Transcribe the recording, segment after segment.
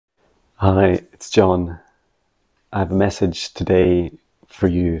Hi, it's John. I have a message today for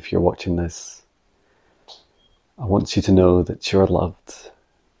you if you're watching this. I want you to know that you're loved,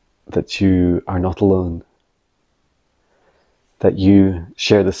 that you are not alone, that you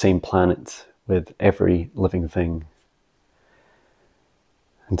share the same planet with every living thing.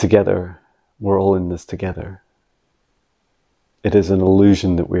 And together, we're all in this together. It is an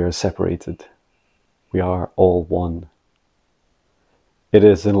illusion that we are separated. We are all one. It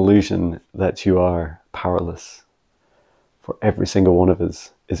is an illusion that you are powerless, for every single one of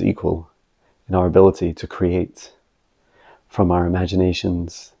us is equal in our ability to create, from our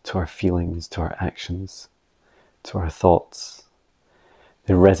imaginations to our feelings to our actions to our thoughts.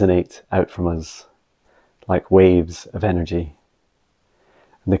 They resonate out from us like waves of energy,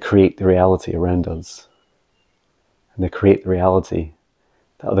 and they create the reality around us, and they create the reality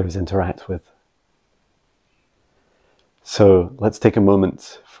that others interact with. So let's take a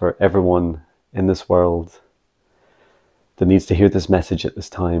moment for everyone in this world that needs to hear this message at this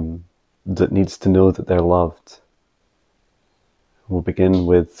time, that needs to know that they're loved. We'll begin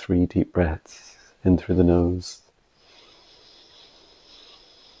with 3 deep breaths in through the nose.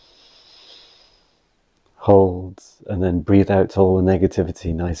 Hold, and then breathe out all the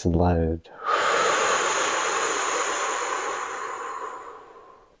negativity nice and loud.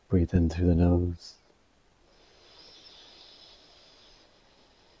 Breathe in through the nose.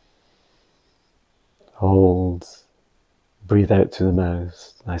 Hold. Breathe out through the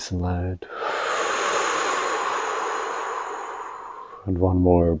mouth, nice and loud. And one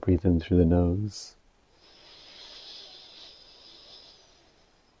more, breathe in through the nose.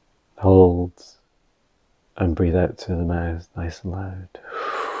 Hold. And breathe out through the mouth, nice and loud.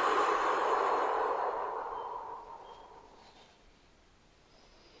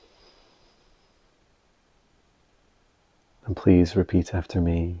 And please repeat after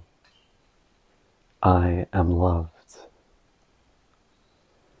me. I am loved.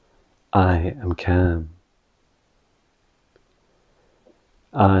 I am calm.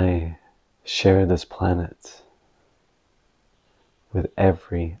 I share this planet with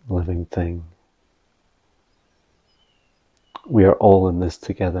every living thing. We are all in this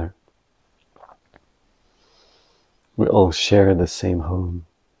together. We all share the same home.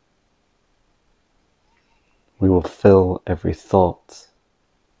 We will fill every thought,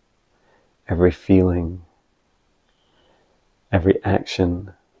 every feeling, every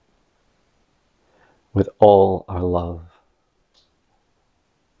action with all our love.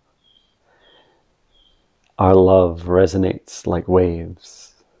 Our love resonates like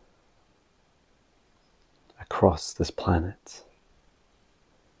waves across this planet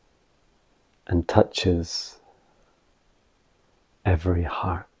and touches every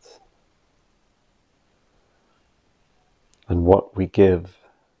heart. And what we give,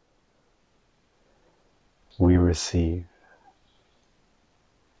 we receive.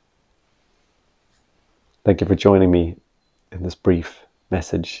 Thank you for joining me in this brief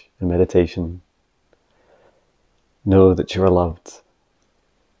message and meditation. Know that you are loved,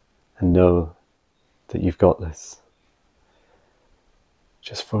 and know that you've got this.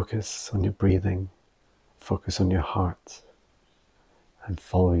 Just focus on your breathing, focus on your heart, and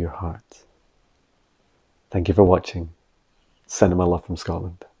follow your heart. Thank you for watching. Sending my love from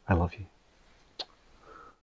Scotland. I love you.